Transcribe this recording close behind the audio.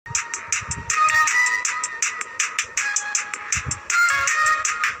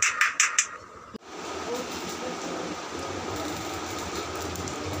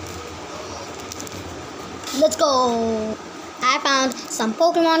go! I found some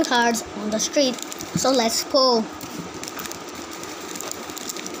Pokemon cards on the street, so let's pull.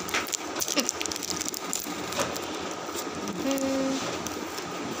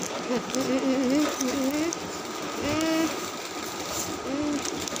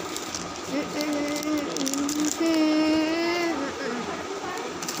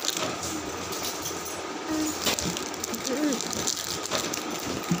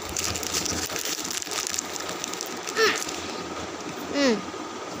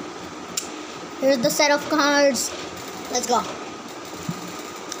 Here's the set of cards. Let's go.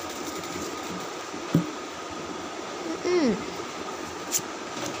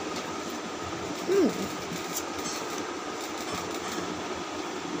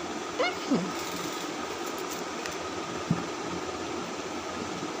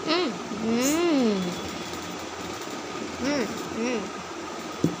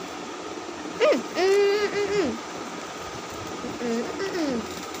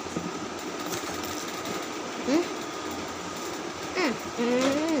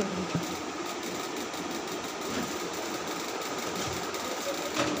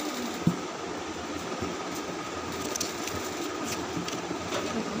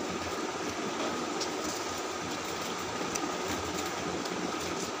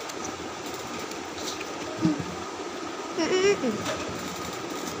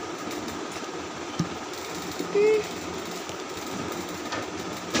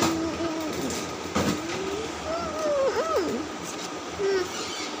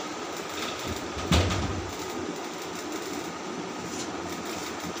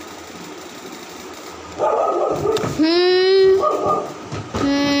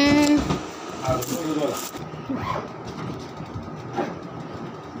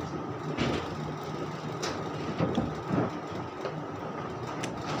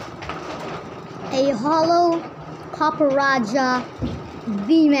 A hollow Paparaja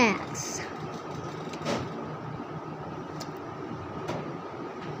VMAX.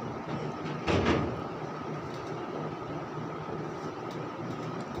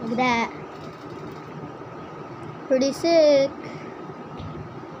 Look at that. Pretty sick.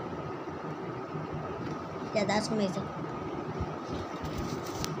 Yeah, that's amazing.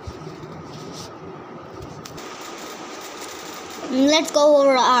 Let's go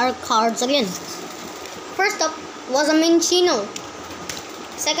over our cards again. First up was a Minchino.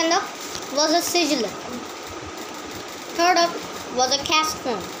 Second up was a Sigil. Third up was a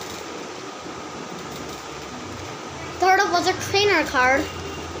Castform. Third up was a trainer card,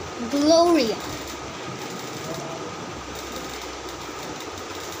 Gloria.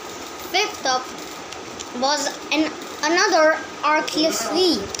 Fifth up was another Arceus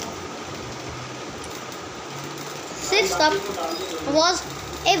V. Sixth up was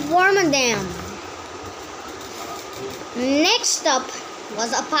a Wormadam. Next up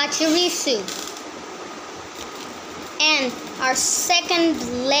was a Pachirisu. And our second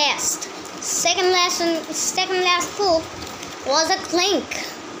last pull was a Clink.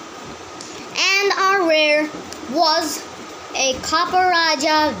 And our rare was a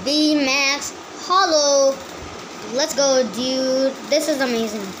Paparaja VMAX Hollow. Let's go, dude. This is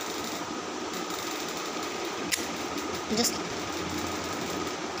amazing. Just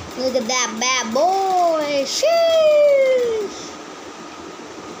look at that bad boy. Sheesh.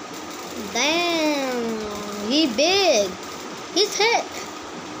 Damn. He big. He's thick.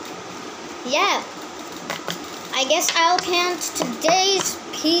 Yeah. I guess I'll count today's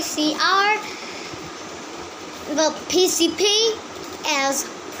PCP as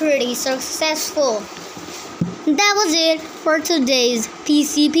pretty successful. That was it for today's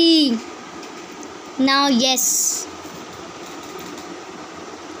PCP. Now, yes,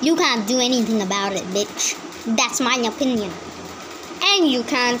 you can't do anything about it, bitch. That's my opinion. And you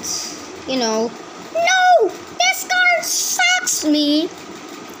can't, no, this card sucks me.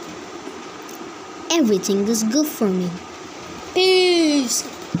 Everything is good for me. Peace.